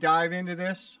Dive into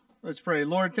this. Let's pray.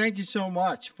 Lord, thank you so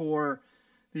much for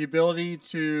the ability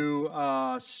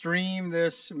to stream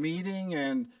this meeting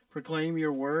and proclaim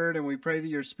your word. And we pray that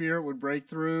your spirit would break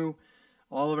through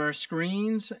all of our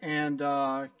screens and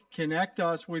connect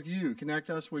us with you, connect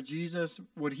us with Jesus.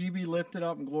 Would he be lifted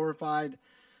up and glorified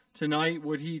tonight?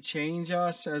 Would he change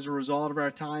us as a result of our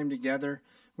time together?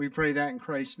 We pray that in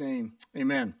Christ's name.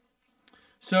 Amen.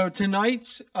 So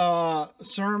tonight's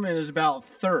sermon is about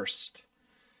thirst.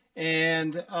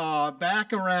 And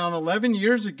back around 11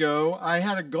 years ago, I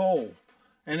had a goal.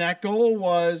 And that goal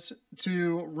was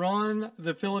to run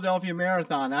the Philadelphia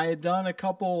Marathon. I had done a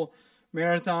couple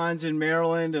marathons in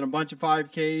Maryland and a bunch of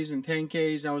 5Ks and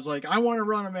 10Ks. And I was like, I want to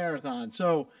run a marathon.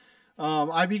 So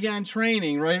I began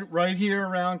training right here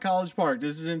around College Park.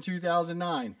 This is in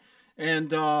 2009.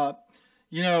 And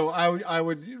I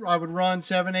would run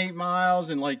 7-8 miles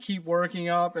and like keep working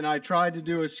up. And I tried to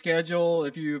do a schedule.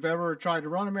 If you've ever tried to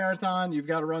run a marathon, you've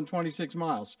got to run 26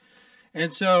 miles.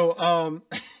 And so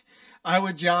I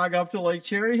would jog up to like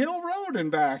Cherry Hill Road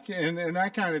and back and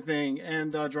that kind of thing,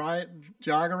 and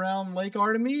jog around Lake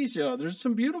Artemisia. There's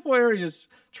some beautiful areas,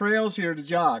 trails here to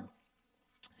jog.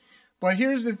 But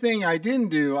here's the thing I didn't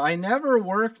do. I never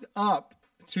worked up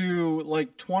to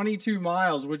like 22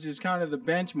 miles, which is kind of the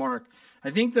benchmark. I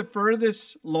think the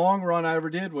furthest long run I ever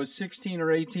did was 16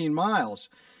 or 18 miles.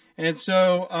 And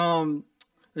so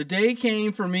the day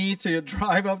came for me to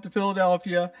drive up to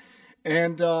Philadelphia,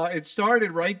 and it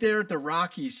started right there at the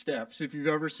Rocky Steps, if you've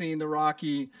ever seen the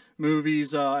Rocky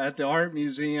movies at the Art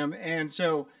Museum. And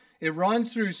so it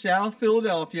runs through South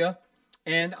Philadelphia,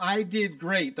 and I did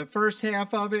great. The first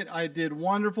half of it, I did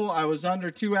wonderful. I was under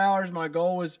 2 hours. My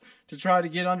goal was to try to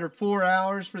get under 4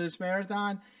 hours for this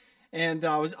marathon. And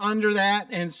I was under that.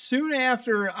 And soon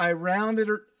after I rounded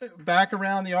back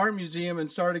around the Art Museum and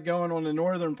started going on the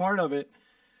northern part of it,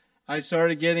 I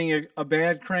started getting a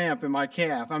bad cramp in my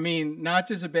calf. I mean, not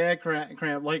just a bad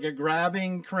cramp, like a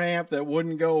grabbing cramp that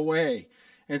wouldn't go away.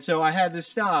 And so I had to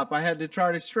stop. I had to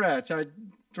try to stretch. I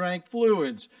drank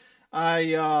fluids.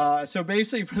 So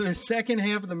basically for the second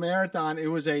half of the marathon, it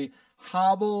was a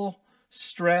hobble,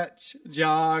 stretch,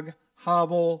 jog,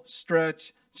 hobble,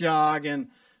 stretch, jog. And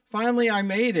finally, I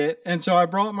made it, and so I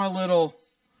brought my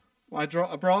I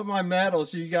brought my medal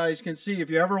so you guys can see. If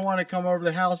you ever want to come over to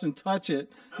the house and touch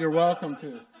it, you're welcome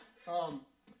to.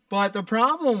 But the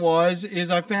problem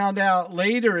is I found out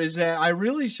later is that I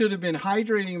really should have been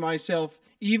hydrating myself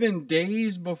even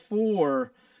days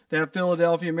before that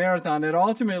Philadelphia Marathon. That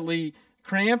ultimately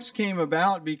cramps came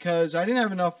about because I didn't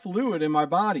have enough fluid in my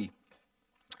body.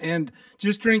 And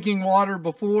just drinking water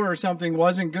before or something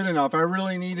wasn't good enough. I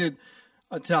really needed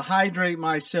to hydrate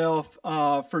myself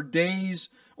for days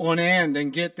on end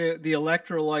and get the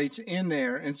electrolytes in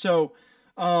there. And so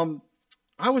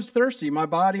I was thirsty. My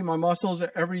body, my muscles,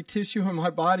 every tissue in my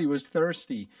body was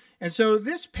thirsty. And so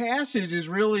this passage is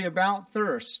really about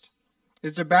thirst.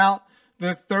 It's about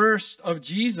the thirst of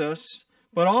Jesus,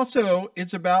 but also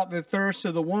it's about the thirst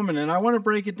of the woman. And I want to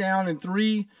break it down in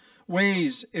three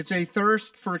ways. It's a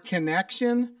thirst for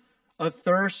connection, a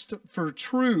thirst for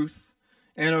truth,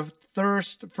 and a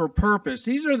thirst for purpose.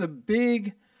 These are the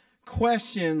big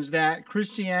questions that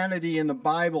Christianity and the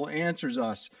Bible answers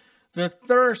us. The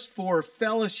thirst for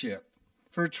fellowship,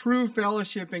 for true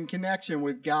fellowship and connection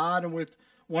with God and with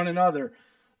one another.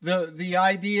 The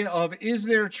idea of, is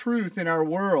there truth in our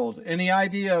world? And the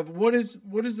idea of what is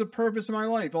the purpose of my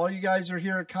life? All you guys are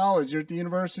here at college, you're at the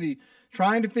university,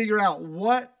 trying to figure out,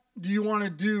 what do you want to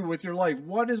do with your life?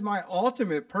 What is my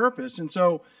ultimate purpose? And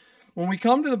so when we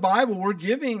come to the Bible, we're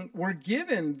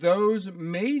given those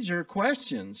major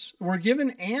questions. We're given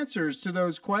answers to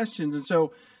those questions. And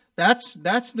so that's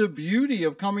the beauty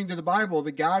of coming to the Bible.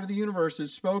 The God of the universe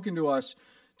has spoken to us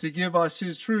to give us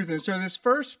his truth. And so this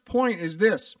first point is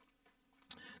this,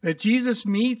 that Jesus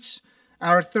meets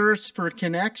our thirst for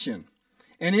connection.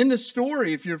 And in the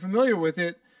story, if you're familiar with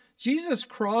it, Jesus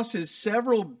crosses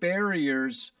several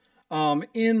barriers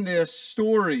in this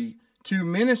story to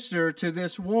minister to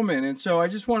this woman. And so I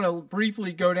just want to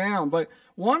briefly go down. But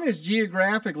one is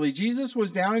geographically. Jesus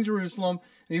was down in Jerusalem,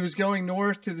 and he was going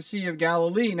north to the Sea of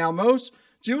Galilee. Now, most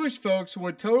Jewish folks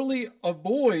would totally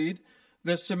avoid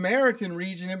the Samaritan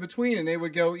region in between, and they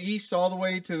would go east all the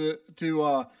way to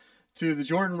the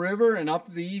Jordan River and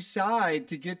up the east side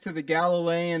to get to the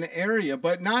Galilean area.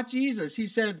 But not Jesus. He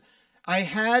said, I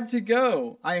had to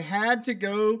go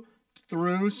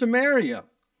through Samaria.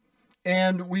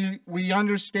 And we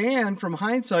understand from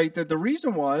hindsight that the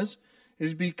reason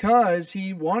is because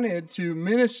he wanted to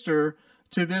minister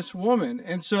to this woman.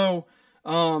 And so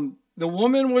the the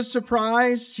woman was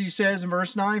surprised. She says in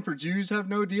verse 9, for Jews have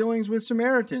no dealings with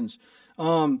Samaritans.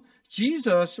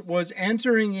 Jesus was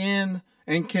entering in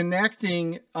and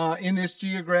connecting in this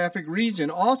geographic region.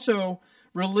 Also,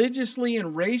 religiously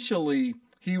and racially,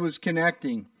 he was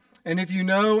connecting. And if you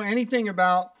know anything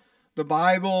about the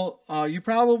Bible, you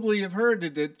probably have heard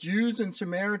that Jews and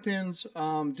Samaritans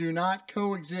do not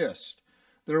coexist.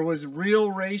 There was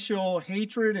real racial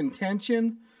hatred and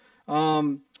tension.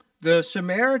 The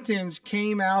Samaritans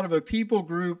came out of a people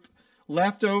group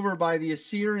left over by the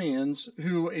Assyrians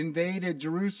who invaded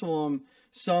Jerusalem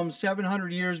some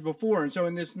 700 years before. And so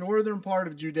in this northern part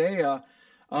of Judea,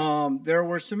 there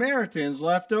were Samaritans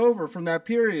left over from that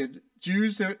period,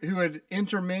 Jews who had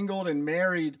intermingled and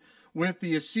married with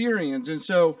the Assyrians. And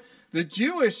so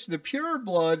the pure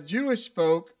blood Jewish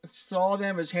folk saw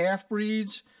them as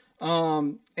half-breeds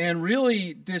and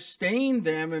really disdained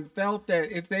them and felt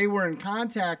that if they were in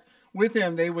contact with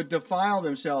them, they would defile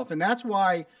themselves. And that's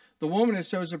why the woman is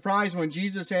so surprised when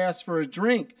Jesus asked for a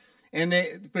drink,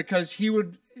 because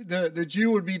the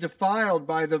Jew would be defiled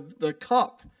by the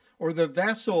cup or the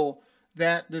vessel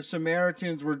that the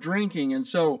Samaritans were drinking. And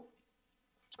so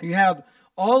you have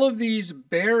all of these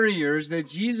barriers that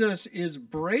Jesus is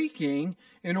breaking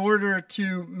in order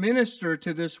to minister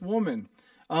to this woman.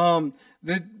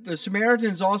 The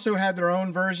Samaritans also had their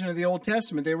own version of the Old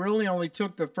Testament. They really only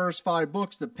took the first 5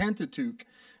 books, the Pentateuch.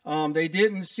 They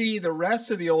didn't see the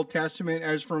rest of the Old Testament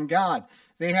as from God.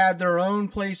 They had their own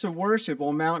place of worship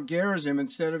on Mount Gerizim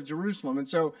instead of Jerusalem. And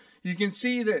so you can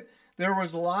see that there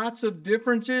was lots of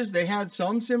differences. They had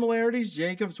some similarities.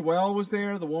 Jacob's well was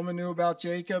there. The woman knew about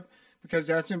Jacob because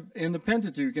that's in the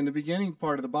Pentateuch, in the beginning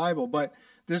part of the Bible. But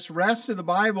this rest of the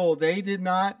Bible, they did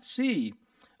not see.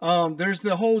 There's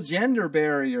the whole gender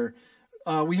barrier.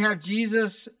 We have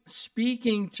Jesus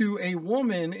speaking to a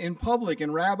woman in public,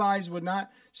 and rabbis would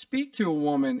not speak to a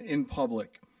woman in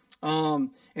public.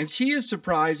 And she is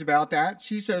surprised about that.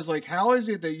 She says, how is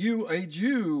it that you, a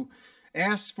Jew,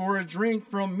 ask for a drink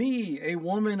from me, a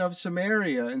woman of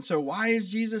Samaria? And so why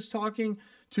is Jesus talking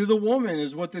to the woman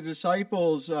is what the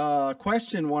disciples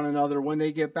question one another when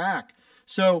they get back.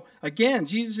 So again,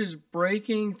 Jesus is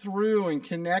breaking through and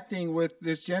connecting with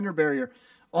this gender barrier.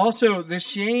 Also, the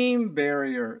shame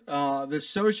barrier, the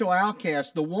social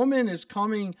outcast. The woman is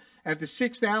coming at the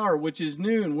 6th hour, which is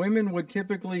noon. Women would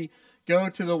typically go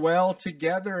to the well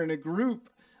together in a group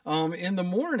in the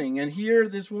morning. And here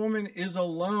this woman is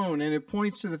alone. And it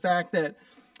points to the fact that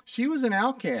she was an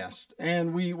outcast.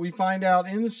 And we find out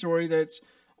in the story that's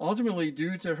ultimately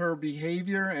due to her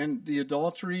behavior and the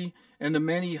adultery and the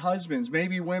many husbands.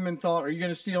 Maybe women thought, are you going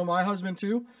to steal my husband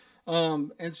too?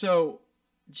 And so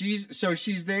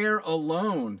she's there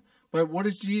alone. But what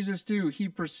does Jesus do? He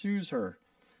pursues her.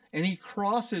 And he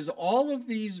crosses all of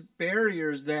these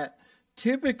barriers that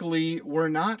typically were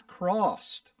not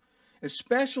crossed,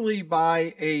 especially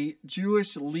by a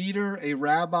Jewish leader, a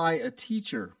rabbi, a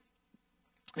teacher.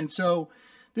 And so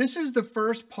this is the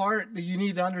first part that you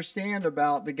need to understand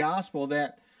about the gospel,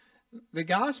 that the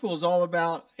gospel is all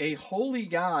about a holy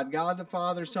God, God the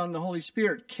Father, Son, and the Holy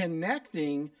Spirit,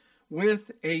 connecting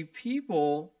with a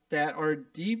people that are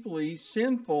deeply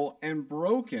sinful and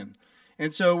broken.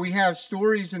 And so we have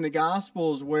stories in the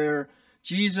Gospels where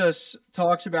Jesus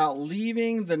talks about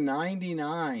leaving the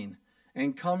 99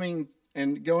 and coming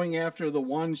and going after the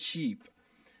one sheep.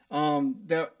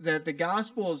 That the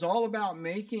gospel is all about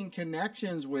making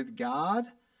connections with God,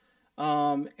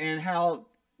 and how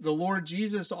the Lord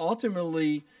Jesus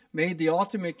ultimately made the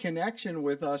ultimate connection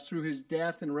with us through his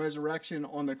death and resurrection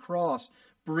on the cross,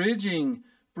 bridging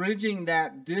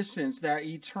that distance, that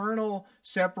eternal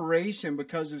separation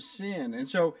because of sin. And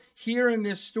so here in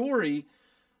this story,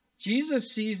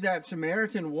 Jesus sees that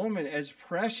Samaritan woman as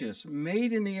precious,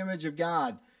 made in the image of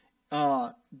God,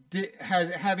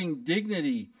 having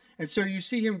dignity. And so you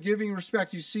see him giving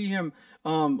respect. You see him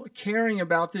caring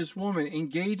about this woman,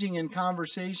 engaging in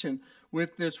conversation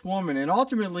with this woman. And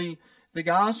ultimately, the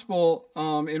gospel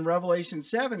in Revelation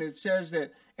 7, it says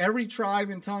that every tribe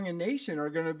and tongue and nation are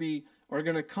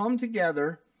going to come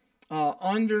together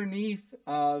underneath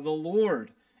the Lord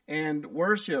and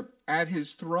worship at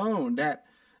his throne. That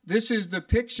this is the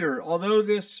picture. Although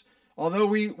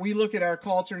we look at our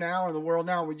culture now and the world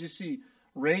now, we just see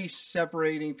race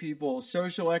separating people,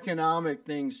 social economic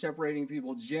things separating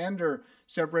people, gender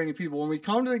separating people. When we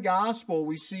come to the gospel,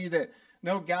 we see that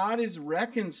no, God is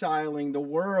reconciling the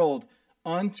world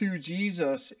unto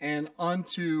Jesus and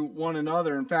unto one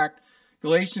another. In fact,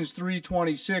 Galatians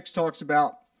 3:26 talks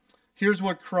about, here's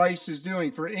what Christ is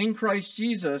doing. For in Christ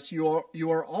Jesus, you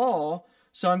are all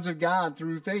sons of God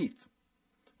through faith.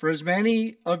 For as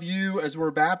many of you as were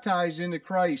baptized into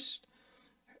Christ,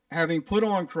 having put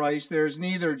on Christ, there is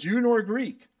neither Jew nor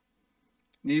Greek,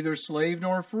 neither slave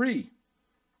nor free.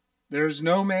 There is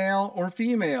no male or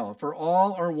female, for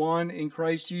all are one in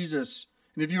Christ Jesus.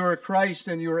 And if you are Christ,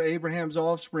 then you are Abraham's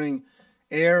offspring,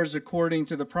 heirs according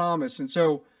to the promise. And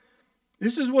so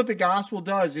this is what the gospel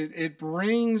does. It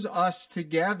brings us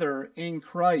together in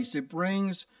Christ. It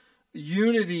brings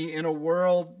unity in a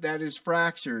world that is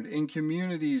fractured, in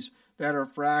communities that are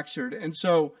fractured. And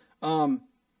so, I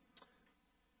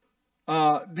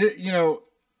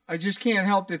just can't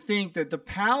help to think that the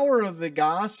power of the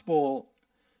gospel,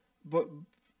 but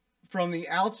from the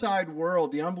outside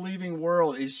world, the unbelieving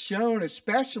world, is shown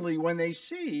especially when they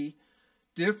see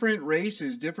different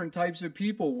races, different types of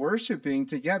people worshiping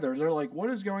together. They're like, what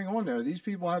is going on there? These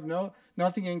people have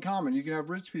nothing in common. You can have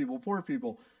rich people, poor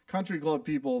people, country club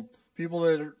people, people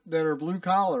that are blue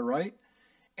collar, right?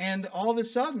 And all of a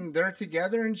sudden, they're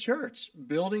together in church,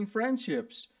 building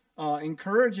friendships,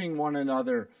 encouraging one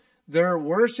another. They're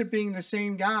worshiping the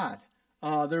same God.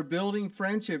 They're building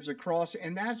friendships across,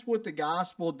 and that's what the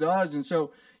gospel does. And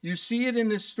so you see it in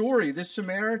this story. This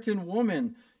Samaritan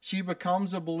woman, she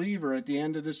becomes a believer at the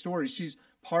end of the story. She's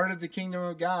part of the kingdom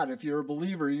of God. If you're a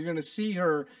believer, you're going to see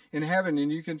her in heaven,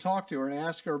 and you can talk to her and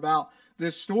ask her about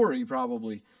this story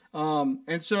probably.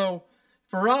 And so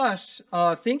for us,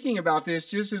 thinking about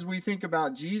this, just as we think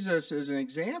about Jesus as an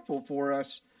example for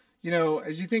us,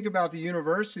 as you think about the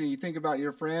university, you think about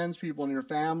your friends, people in your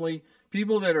family,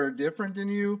 people that are different than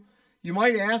you, you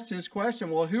might ask this question,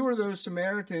 well, who are those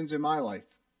Samaritans in my life?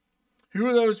 Who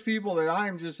are those people that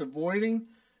I'm just avoiding?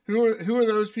 Who are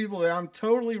those people that I'm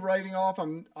totally writing off?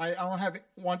 I don't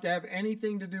want to have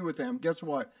anything to do with them. Guess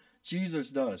what? Jesus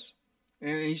does.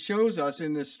 And he shows us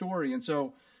in this story. And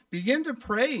so begin to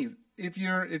pray. If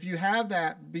you have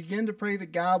that, begin to pray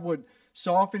that God would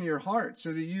soften your heart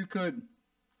so that you could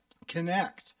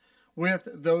connect with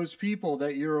those people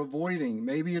that you're avoiding.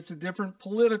 Maybe it's a different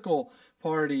political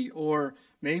party, or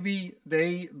maybe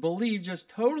they believe just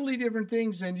totally different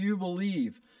things than you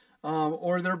believe,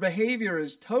 or their behavior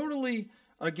is totally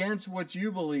against what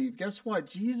you believe. Guess what?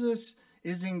 Jesus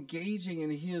is engaging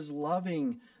and he is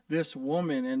loving this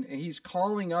woman, and he's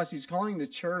calling us, he's calling the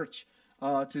church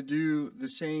to do the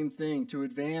same thing, to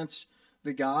advance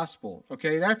the gospel.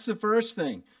 Okay, that's the first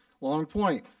thing. Long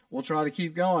point. We'll try to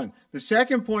keep going. The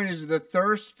second point is the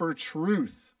thirst for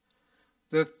truth.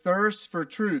 The thirst for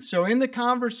truth. So in the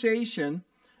conversation,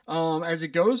 as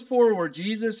it goes forward,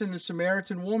 Jesus and the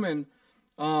Samaritan woman,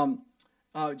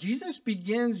 Jesus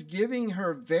begins giving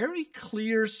her very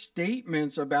clear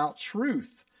statements about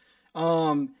truth.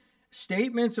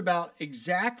 Statements about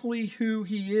exactly who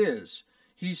he is.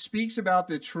 He speaks about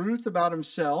the truth about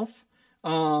himself,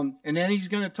 and then he's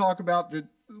going to talk about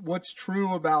what's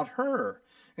true about her.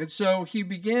 And so he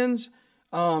begins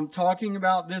talking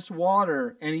about this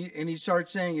water, and he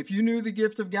starts saying, if you knew the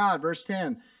gift of God, verse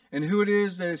 10, and who it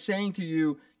is that is saying to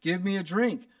you, give me a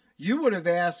drink, you would have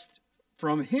asked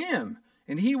from him,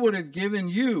 and he would have given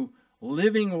you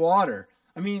living water.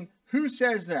 I mean, who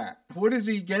says that? What is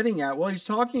he getting at? Well, he's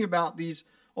talking about these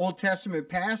Old Testament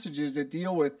passages that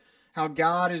deal with how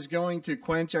God is going to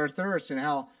quench our thirst and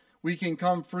how we can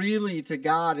come freely to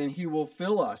God and he will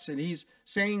fill us. And he's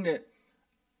saying that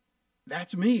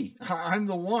that's me. I'm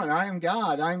the one. I am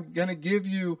God. I'm going to give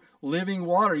you living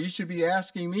water. You should be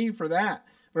asking me for that.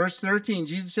 Verse 13,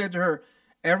 Jesus said to her,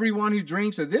 everyone who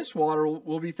drinks of this water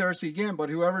will be thirsty again, but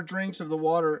whoever drinks of the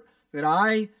water that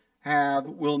I have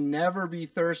will never be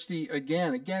thirsty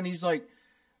again. Again, he's like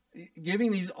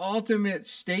giving these ultimate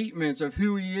statements of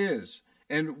who he is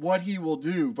and what he will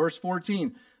do. Verse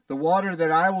 14, the water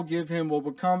that I will give him will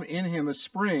become in him a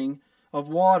spring of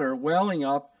water welling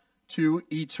up to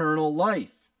eternal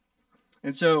life.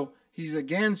 And so he's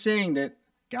again saying that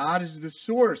God is the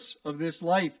source of this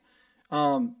life,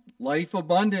 life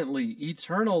abundantly,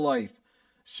 eternal life,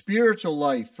 spiritual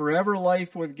life, forever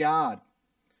life with God,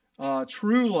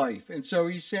 true life. And so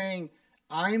he's saying,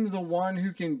 I'm the one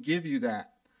who can give you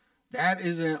that. That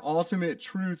is an ultimate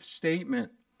truth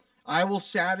statement. I will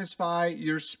satisfy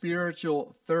your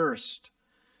spiritual thirst.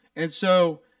 And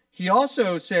so he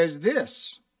also says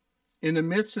this in the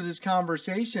midst of this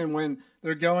conversation when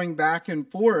they're going back and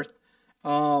forth.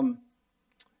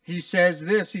 He says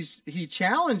this, he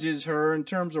challenges her in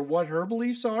terms of what her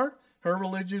beliefs are, her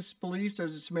religious beliefs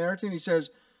as a Samaritan. He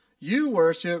says, you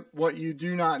worship what you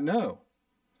do not know.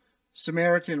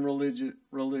 Samaritan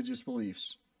religious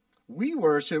beliefs. We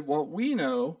worship what we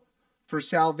know, for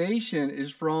salvation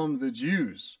is from the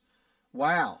Jews.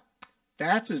 Wow,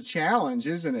 that's a challenge,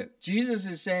 isn't it? Jesus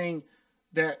is saying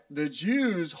that the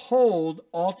Jews hold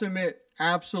ultimate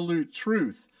absolute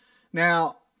truth.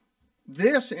 Now,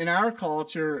 this in our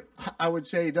culture, I would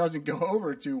say, doesn't go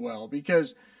over too well,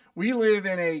 because we live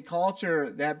in a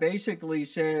culture that basically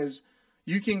says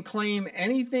you can claim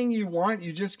anything you want.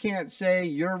 You just can't say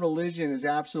your religion is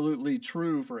absolutely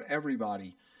true for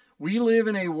everybody. We live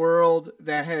in a world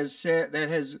that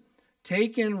has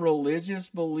taken religious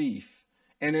belief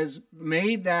and has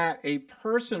made that a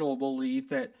personal belief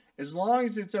that as long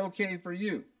as it's okay for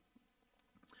you.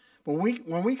 But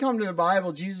when we come to the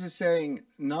Bible, Jesus is saying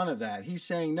none of that. He's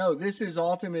saying, no, this is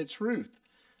ultimate truth.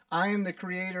 I am the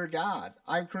creator God.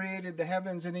 I've created the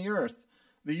heavens and the earth,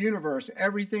 the universe,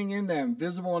 everything in them,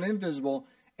 visible and invisible.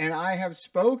 And I have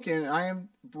spoken, I am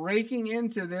breaking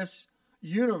into this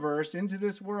universe, into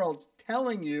this world,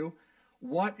 telling you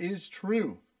what is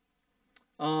true.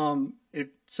 If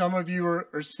some of you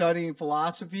are studying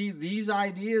philosophy, these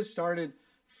ideas started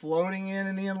floating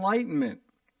in the Enlightenment,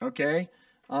 okay?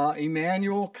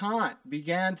 Immanuel Kant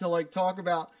began to talk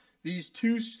about these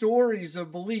two stories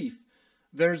of belief.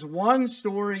 There's one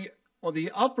story, or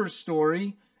the upper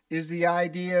story is the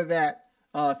idea that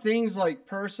things like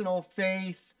personal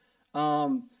faith,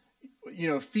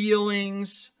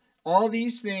 feelings, all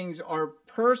these things are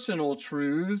personal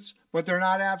truths, but they're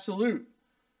not absolute.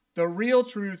 The real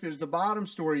truth is the bottom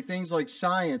story, things like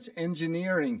science,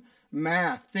 engineering,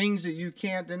 math, things that you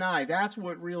can't deny. That's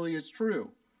what really is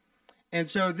true. And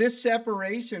so this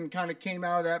separation kind of came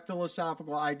out of that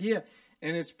philosophical idea,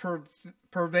 and it's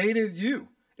pervaded you.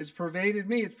 It's pervaded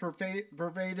me. It's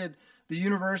pervaded the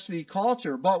university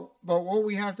culture. But what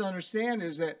we have to understand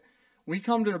is that we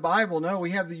come to the Bible, no,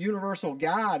 we have the universal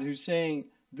God who's saying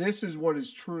this is what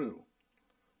is true.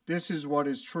 This is what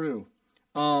is true.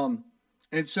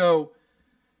 And so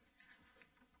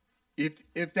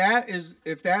if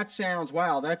that sounds,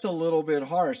 wow, that's a little bit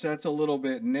harsh, that's a little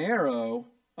bit narrow,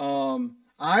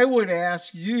 I would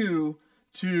ask you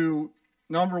to,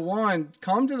 number one,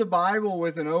 come to the Bible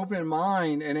with an open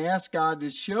mind and ask God to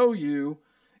show you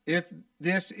if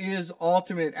this is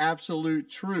ultimate absolute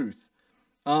truth.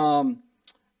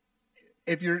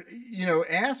 If you're,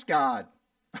 ask God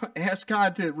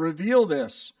to reveal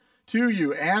this to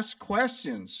you. Ask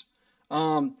questions.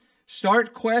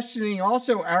 Start questioning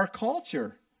also our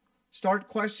culture. Start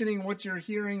questioning what you're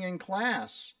hearing in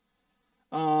class.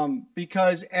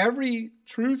 Because every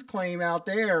truth claim out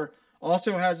there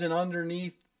also has an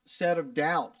underneath set of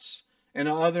doubts and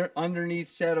another underneath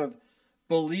set of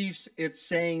beliefs. It's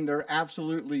saying they're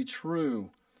absolutely true.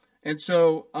 And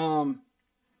so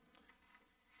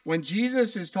when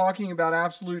Jesus is talking about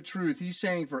absolute truth, he's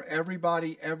saying for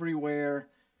everybody, everywhere,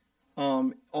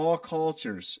 all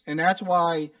cultures. And that's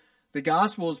why the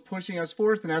gospel is pushing us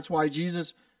forth, and that's why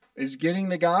Jesus is getting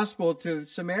the gospel to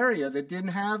Samaria that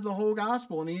didn't have the whole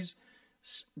gospel, and he's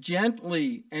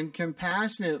gently and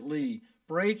compassionately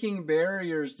breaking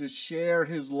barriers to share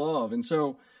his love. And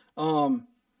so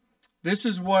this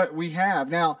is what we have.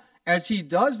 Now, as he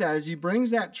does that, as he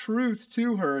brings that truth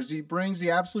to her, as he brings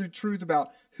the absolute truth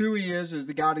about who he is as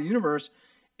the God of the universe,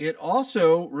 it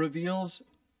also reveals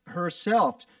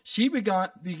herself. She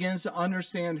begins to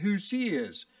understand who she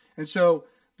is. And so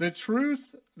the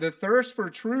truth, the thirst for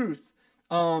truth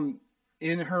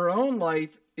in her own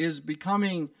life is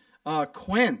becoming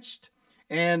quenched.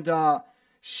 And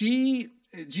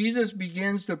Jesus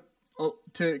begins to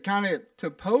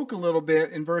poke a little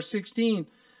bit in verse 16,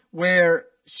 where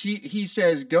he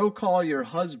says, go call your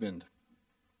husband.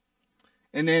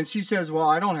 And then she says, well,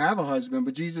 I don't have a husband.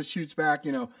 But Jesus shoots back,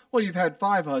 well, you've had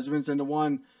 5 husbands, and the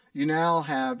one you now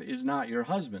have is not your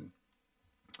husband.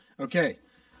 Okay.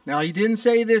 Now, he didn't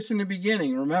say this in the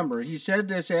beginning. Remember, he said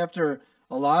this after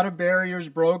a lot of barriers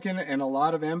broken and a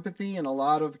lot of empathy and a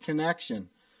lot of connection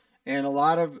and a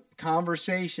lot of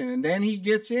conversation. And then he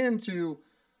gets into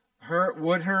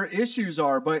what her issues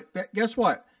are. But guess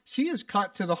what? She is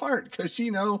cut to the heart because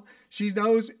she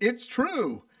knows it's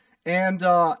true. And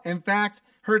in fact,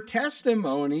 her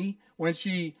testimony, when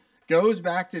she goes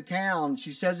back to town,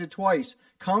 she says it twice.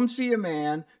 Come see a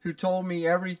man who told me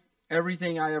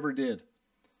everything I ever did.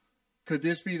 Could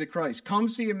this be the Christ? Come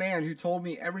see a man who told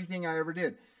me everything I ever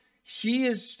did. She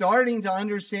is starting to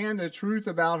understand the truth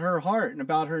about her heart and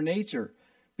about her nature,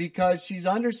 because she's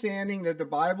understanding that the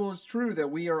Bible is true, that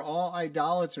we are all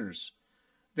idolaters,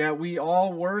 that we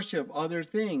all worship other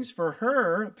things. For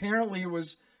her, apparently it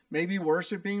was maybe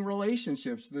worshiping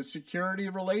relationships, the security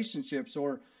of relationships,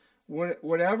 or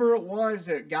whatever it was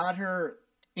that got her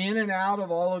in and out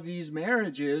of all of these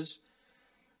marriages.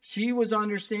 she was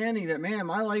understanding that, man,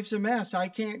 my life's a mess. I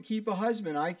can't keep a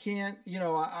husband. I can't,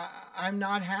 I'm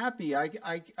not happy. I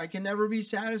can never be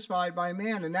satisfied by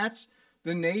man. And that's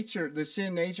the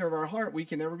sin nature of our heart. We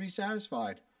can never be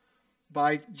satisfied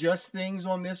by just things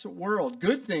on this world.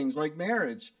 Good things like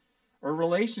marriage or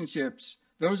relationships.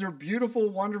 Those are beautiful,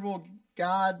 wonderful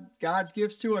God's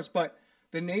gifts to us. But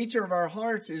the nature of our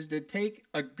hearts is to take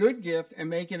a good gift and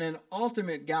make it an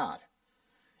ultimate God.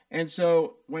 And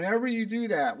so whenever you do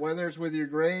that, whether it's with your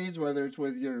grades, whether it's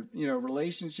with your,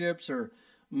 relationships or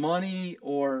money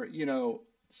or,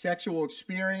 sexual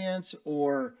experience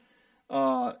or,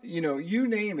 you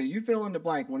name it, you fill in the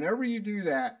blank. Whenever you do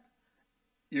that,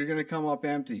 you're going to come up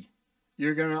empty.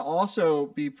 You're going to also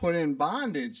be put in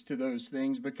bondage to those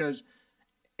things, because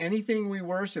anything we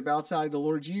worship outside the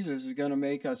Lord Jesus is going to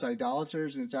make us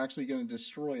idolaters, and it's actually going to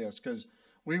destroy us, because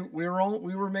we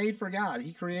were made for God.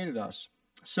 He created us.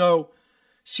 So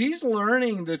she's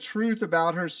learning the truth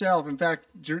about herself. In fact,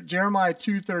 Jeremiah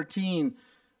 2:13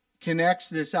 connects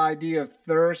this idea of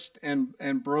thirst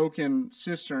and broken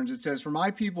cisterns. It says, "For my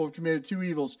people have committed two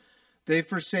evils. They've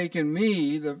forsaken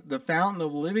me, the fountain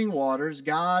of living waters."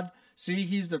 God, see,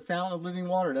 he's the fountain of living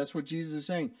water. That's what Jesus is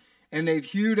saying. "And they've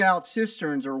hewed out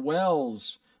cisterns," or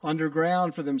wells,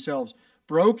 underground for themselves.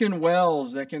 Broken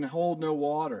wells that can hold no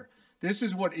water. This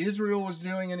is what Israel was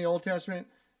doing in the Old Testament.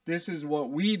 This is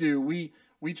what we do.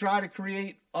 We try to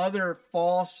create other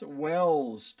false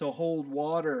wells to hold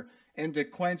water and to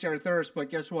quench our thirst. But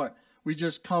guess what? We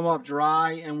just come up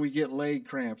dry and we get leg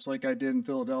cramps, like I did in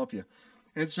Philadelphia.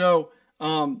 And so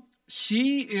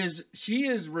she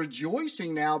is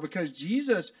rejoicing now because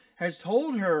Jesus has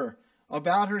told her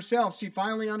about herself. She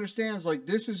finally understands, like,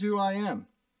 this is who I am.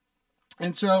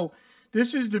 And so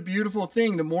this is the beautiful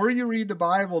thing. The more you read the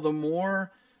Bible, the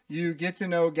more you get to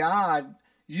know God.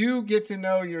 You get to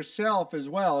know yourself as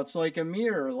well. It's like a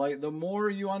mirror. Like, the more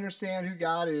you understand who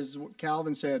God is,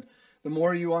 Calvin said, the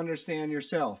more you understand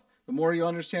yourself. The more you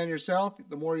understand yourself,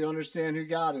 the more you understand who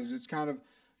God is. It's kind of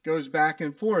goes back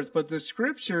and forth. But the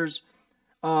scriptures,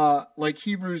 like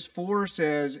Hebrews 4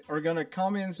 says, are going to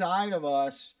come inside of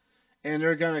us, and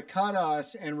they're going to cut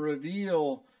us and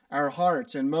reveal our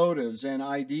hearts and motives and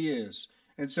ideas.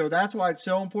 And so that's why it's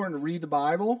so important to read the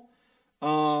Bible.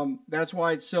 That's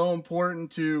why it's so important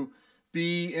to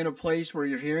be in a place where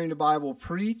you're hearing the Bible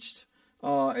preached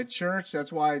at church.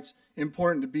 That's why it's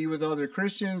important to be with other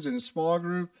Christians in a small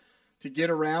group, to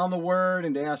get around the Word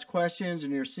and to ask questions,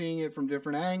 and you're seeing it from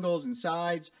different angles and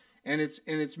sides, and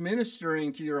it's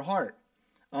ministering to your heart.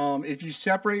 If you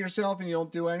separate yourself and you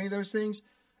don't do any of those things,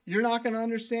 you're not going to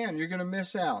understand. You're going to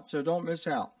miss out. So don't miss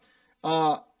out.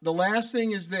 The last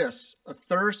thing is this: a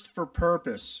thirst for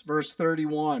purpose. Verse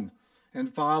 31.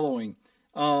 And following.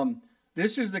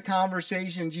 This is the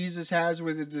conversation Jesus has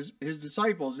with his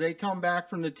disciples. They come back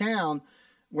from the town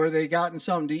where they gotten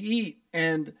something to eat,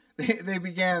 and they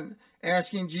began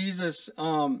asking Jesus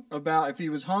about if he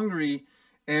was hungry,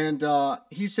 and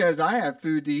he says, "I have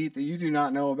food to eat that you do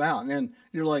not know about." And then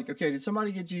you're like, okay, did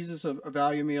somebody get Jesus a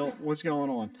value meal? What's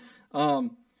going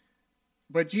on?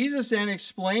 But Jesus then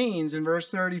explains in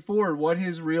verse 34 what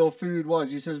his real food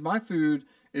was. He says, "My food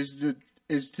is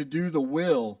to do the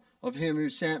will of him who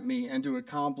sent me and to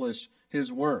accomplish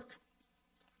his work."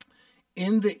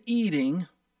 In the eating,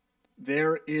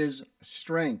 there is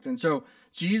strength. And so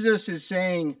Jesus is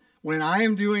saying, when I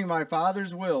am doing my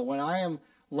Father's will, when I am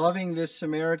loving this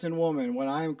Samaritan woman, when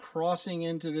I am crossing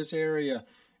into this area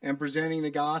and presenting the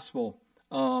gospel,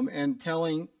 and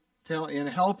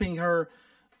helping her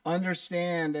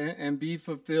understand and be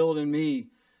fulfilled in me,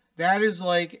 that is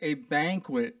like a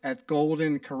banquet at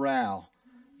Golden Corral.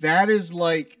 That is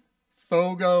like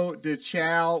Fogo de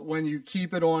Chao when you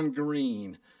keep it on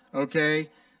green, okay?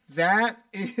 That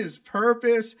is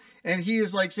purpose, and he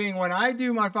is like saying, when I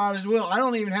do my Father's will, I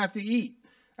don't even have to eat.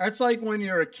 That's like when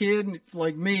you're a kid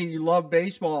like me, you love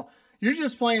baseball. You're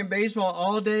just playing baseball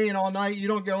all day and all night. You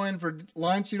don't go in for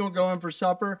lunch. You don't go in for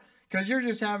supper, because you're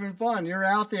just having fun. You're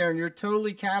out there and you're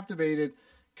totally captivated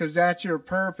because that's your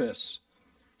purpose.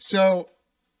 So,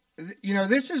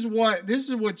 this is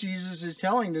what Jesus is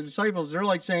telling the disciples. They're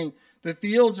like saying, the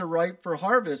fields are ripe for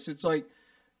harvest. It's like,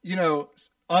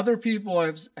 other people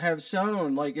have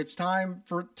sown, like it's time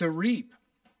to reap.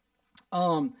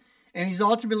 And he's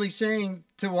ultimately saying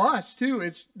to us too,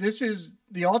 this is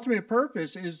the ultimate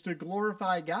purpose, is to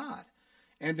glorify God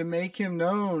and to make him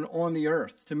known on the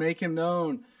earth, to make him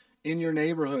known in your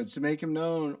neighborhoods, to make him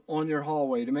known on your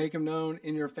hallway, to make him known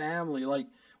in your family. Like,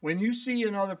 when you see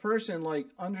another person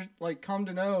come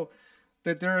to know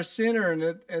that they're a sinner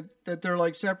and that they're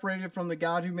like separated from the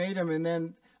God who made them, and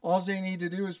then all they need to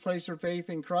do is place their faith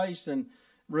in Christ and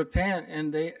repent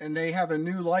and they have a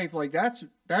new life. Like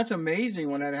that's amazing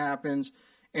when that happens.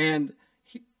 And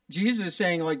Jesus is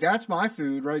saying, like, that's my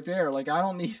food right there. Like, I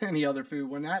don't need any other food.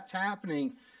 When that's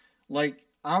happening, like,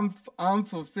 I'm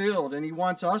fulfilled, and he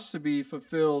wants us to be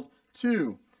fulfilled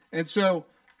too. And so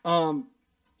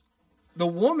the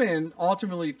woman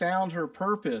ultimately found her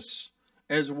purpose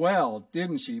as well,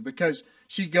 didn't she? Because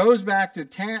she goes back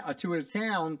to a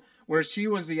town where she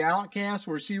was the outcast,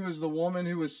 where she was the woman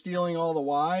who was stealing all the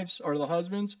wives or the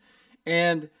husbands,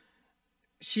 and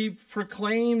she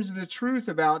proclaims the truth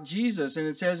about Jesus. And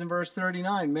it says in verse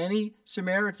 39, many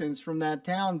Samaritans from that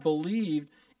town believed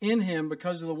in him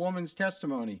because of the woman's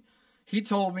testimony. He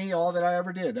told me all that I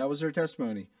ever did. That was her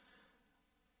testimony.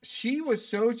 She was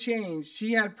so changed.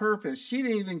 She had purpose. She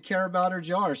didn't even care about her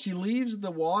jar. She leaves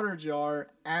the water jar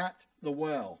at the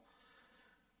well.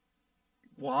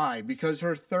 Why? Because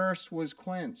her thirst was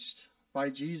quenched by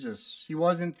Jesus. She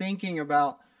wasn't thinking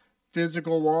about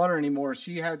physical water anymore.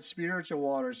 She had spiritual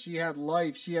water. She had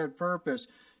life. She had purpose.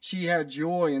 She had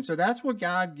joy. And so that's what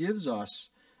God gives us.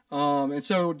 And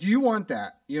so do you want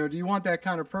that? Do you want that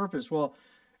kind of purpose? Well,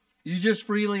 you just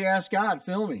freely ask God,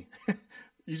 fill me.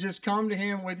 You just come to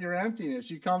him with your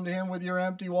emptiness. You come to him with your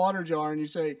empty water jar and you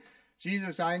say,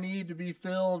 Jesus, I need to be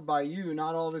filled by you,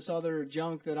 not all this other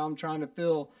junk that I'm trying to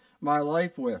fill my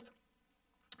life with.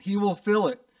 He will fill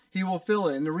it. He will fill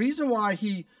it. And the reason why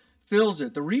he fills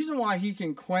it, the reason why he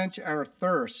can quench our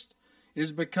thirst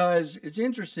is because it's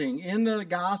interesting. In the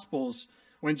Gospels,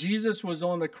 when Jesus was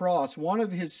on the cross, one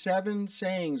of his 7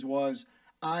 sayings was,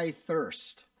 I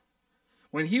thirst.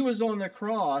 When he was on the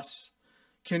cross,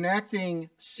 connecting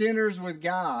sinners with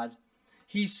God,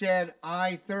 he said,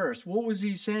 I thirst. What was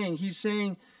he saying? He's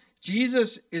saying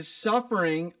Jesus is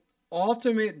suffering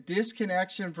ultimate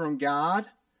disconnection from God.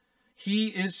 He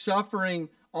is suffering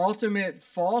ultimate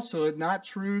falsehood, not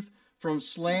truth, from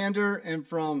slander and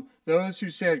from those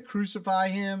who said crucify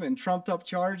him and trumped up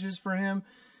charges for him.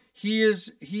 He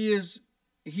is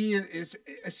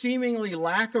a seemingly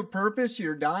lack of purpose.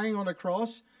 You're dying on a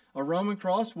cross, a Roman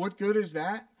cross. What good is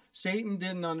that? Satan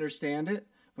didn't understand it,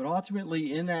 but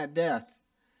ultimately in that death,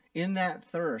 in that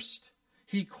thirst,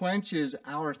 he quenches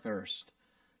our thirst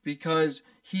because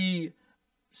he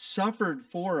suffered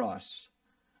for us.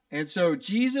 And so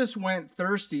Jesus went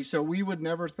thirsty so we would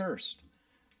never thirst.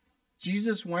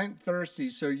 Jesus went thirsty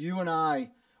so you and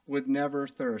I would never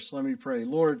thirst. Let me pray.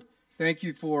 Lord, thank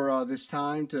you for this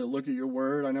time to look at your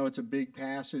word. I know it's a big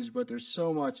passage, but there's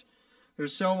so much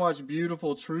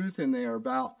beautiful truth in there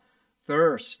about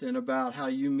thirst and about how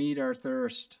you meet our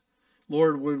thirst.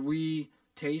 Lord, would we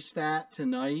taste that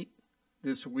tonight,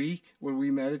 this week? Would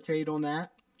we meditate on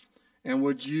that? And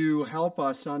would you help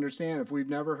us to understand if we've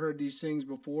never heard these things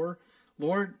before?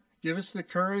 Lord, give us the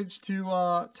courage to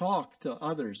talk to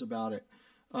others about it,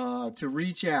 to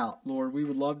reach out. Lord, we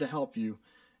would love to help you.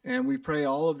 And we pray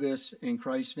all of this in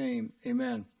Christ's name.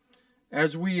 Amen.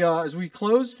 As we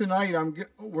close tonight,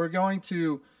 we're going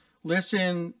to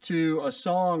listen to a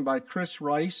song by Chris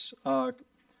Rice, and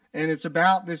it's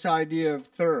about this idea of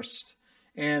thirst.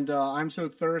 And I'm so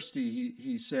thirsty,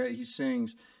 he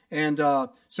sings. And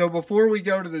so before we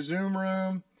go to the Zoom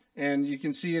room, and you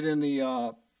can see it in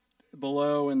the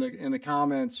below in the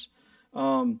comments,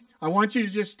 I want you to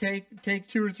just take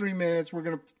 2 or 3 minutes.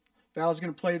 Val's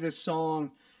gonna play this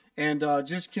song, and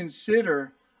just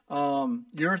consider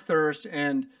your thirst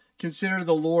and consider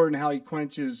the Lord and how he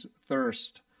quenches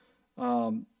thirst.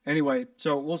 Anyway,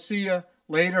 so we'll see you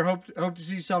later. Hope to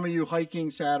see some of you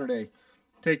hiking Saturday.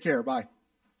 Take care. Bye.